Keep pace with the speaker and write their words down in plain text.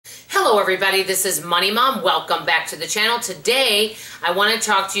Hello everybody, this is Money Mom. Welcome back to the channel. Today I want to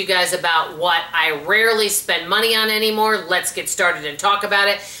talk to you guys about what I rarely spend money on anymore. Let's get started and talk about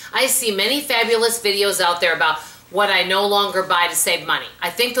it. I see many fabulous videos out there about what I no longer buy to save money.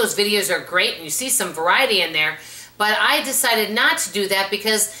 I think those videos are great and you see some variety in there, but I decided not to do that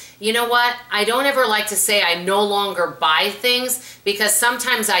because you know what? I don't ever like to say I no longer buy things because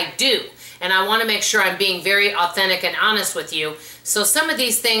sometimes I do. And I want to make sure I'm being very authentic and honest with you. So some of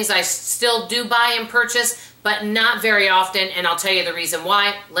these things I still do buy and purchase, but not very often, and I'll tell you the reason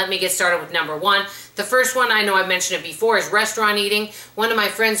why. Let me get started with number one. The first one, I know I've mentioned it before, is restaurant eating. One of my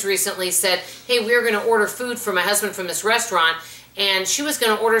friends recently said, hey, we were going to order food for my husband from this restaurant, and she was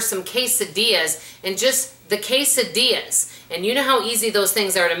going to order some quesadillas, and just the quesadillas, and you know how easy those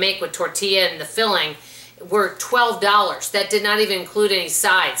things are to make with tortilla and the filling, were $12. That did not even include any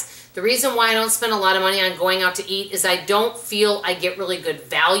sides. The reason why I don't spend a lot of money on going out to eat is I don't feel I get really good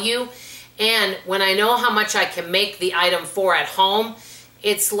value. And when I know how much I can make the item for at home,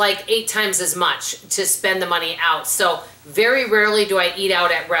 it's like 8 times as much to spend the money out. So very rarely do I eat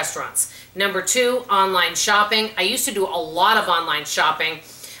out at restaurants. Number two, online shopping. I used to do a lot of online shopping.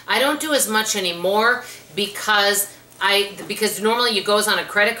 I don't do as much anymore because normally it goes on a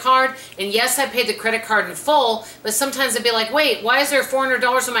credit card, and yes, I paid the credit card in full, but sometimes I'd be like, wait, why is there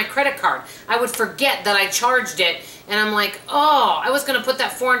 $400 on my credit card? I would forget that I charged it, and I'm like, oh, I was going to put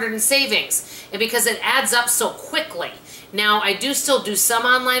that $400 in savings, and because it adds up so quickly. Now, I do still do some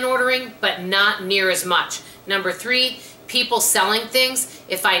online ordering, but not near as much. Number three, people selling things.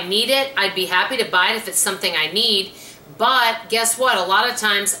 If I need it, I'd be happy to buy it if it's something I need, but guess what? A lot of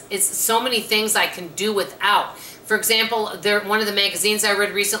times, it's so many things I can do without. For example, one of the magazines I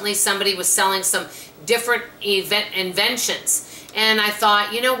read recently, somebody was selling some different inventions. And I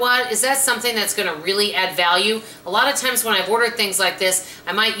thought, you know what, is that something that's going to really add value? A lot of times when I've ordered things like this,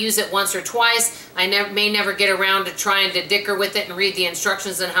 I might use it once or twice. I may never get around to trying to dicker with it and read the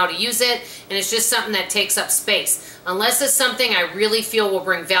instructions on how to use it. And it's just something that takes up space. Unless it's something I really feel will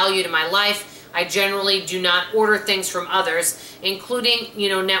bring value to my life, I generally do not order things from others, including,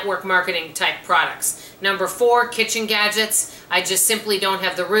 network marketing type products. Number four, kitchen gadgets. I just simply don't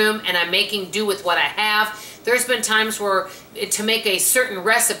have the room, and I'm making do with what I have. There's been times where to make a certain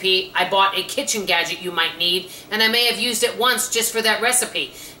recipe, I bought a kitchen gadget you might need, and I may have used it once just for that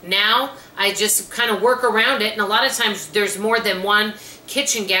recipe. Now, I just kind of work around it, and a lot of times there's more than one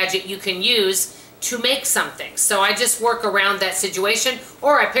kitchen gadget you can use to make something. So I just work around that situation,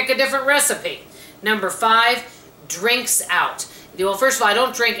 or I pick a different recipe. Number five, drinks out. Well, first of all, I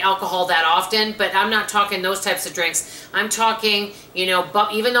don't drink alcohol that often, but I'm not talking those types of drinks. I'm talking,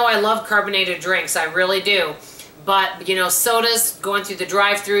 but even though I love carbonated drinks, I really do. But, sodas, going through the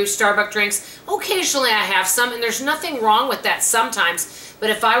drive-thru, Starbucks drinks, occasionally I have some, and there's nothing wrong with that sometimes. But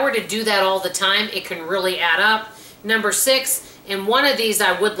if I were to do that all the time, it can really add up. Number six, and one of these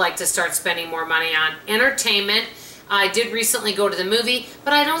I would like to start spending more money on, entertainment. I did recently go to the movie,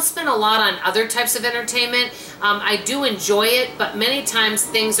 but I don't spend a lot on other types of entertainment. I do enjoy it, but many times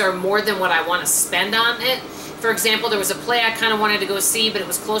things are more than what I want to spend on it. For example, there was a play I kind of wanted to go see, but it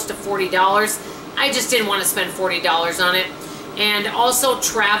was close to $40. I just didn't want to spend $40 on it. And also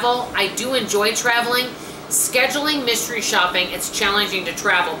travel. I do enjoy traveling. Scheduling mystery shopping, it's challenging to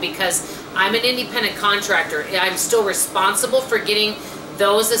travel because I'm an independent contractor. I'm still responsible for getting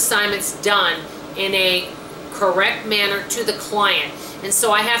those assignments done in a correct manner to the client, and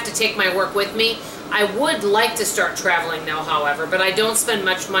so I have to take my work with me. I would like to start traveling now, however, but I don't spend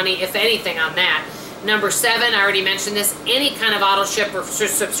much money, if anything, on that. Number seven, I already mentioned this, any kind of auto ship or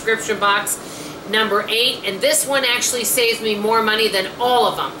subscription box. Number eight, and this one actually saves me more money than all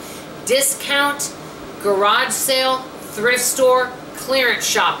of them, discount, garage sale, thrift store, clearance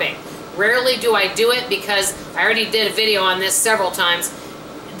shopping. Rarely do I do it because I already did a video on this several times.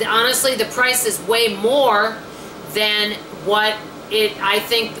 Honestly, the price is way more than what I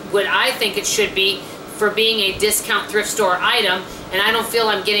think it should be for being a discount thrift store item, and I don't feel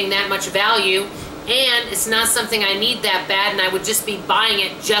I'm getting that much value, and it's not something I need that bad, and I would just be buying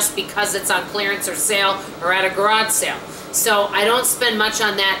it just because it's on clearance or sale or at a garage sale. So I don't spend much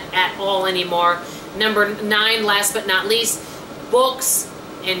on that at all anymore. Number nine, last but not least, books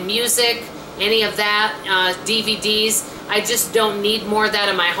and music, any of that, DVDs. I just don't need more of that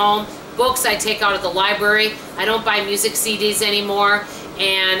in my home. Books I take out of the library. I don't buy music CDs anymore,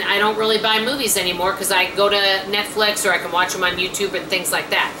 and I don't really buy movies anymore because I go to Netflix or I can watch them on YouTube and things like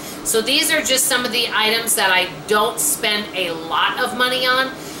that. So these are just some of the items that I don't spend a lot of money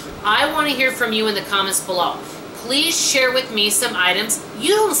on. I want to hear from you in the comments below. Please share with me some items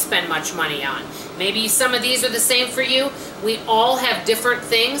you don't spend much money on. Maybe some of these are the same for you. We all have different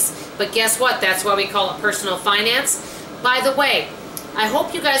things, but guess what? That's why we call it personal finance. By the way, I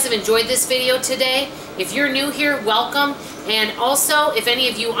hope you guys have enjoyed this video today. If you're new here, welcome. And also, if any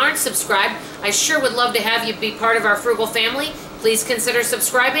of you aren't subscribed, I sure would love to have you be part of our frugal family. Please consider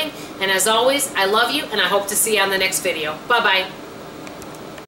subscribing. And as always, I love you, and I hope to see you on the next video. Bye-bye.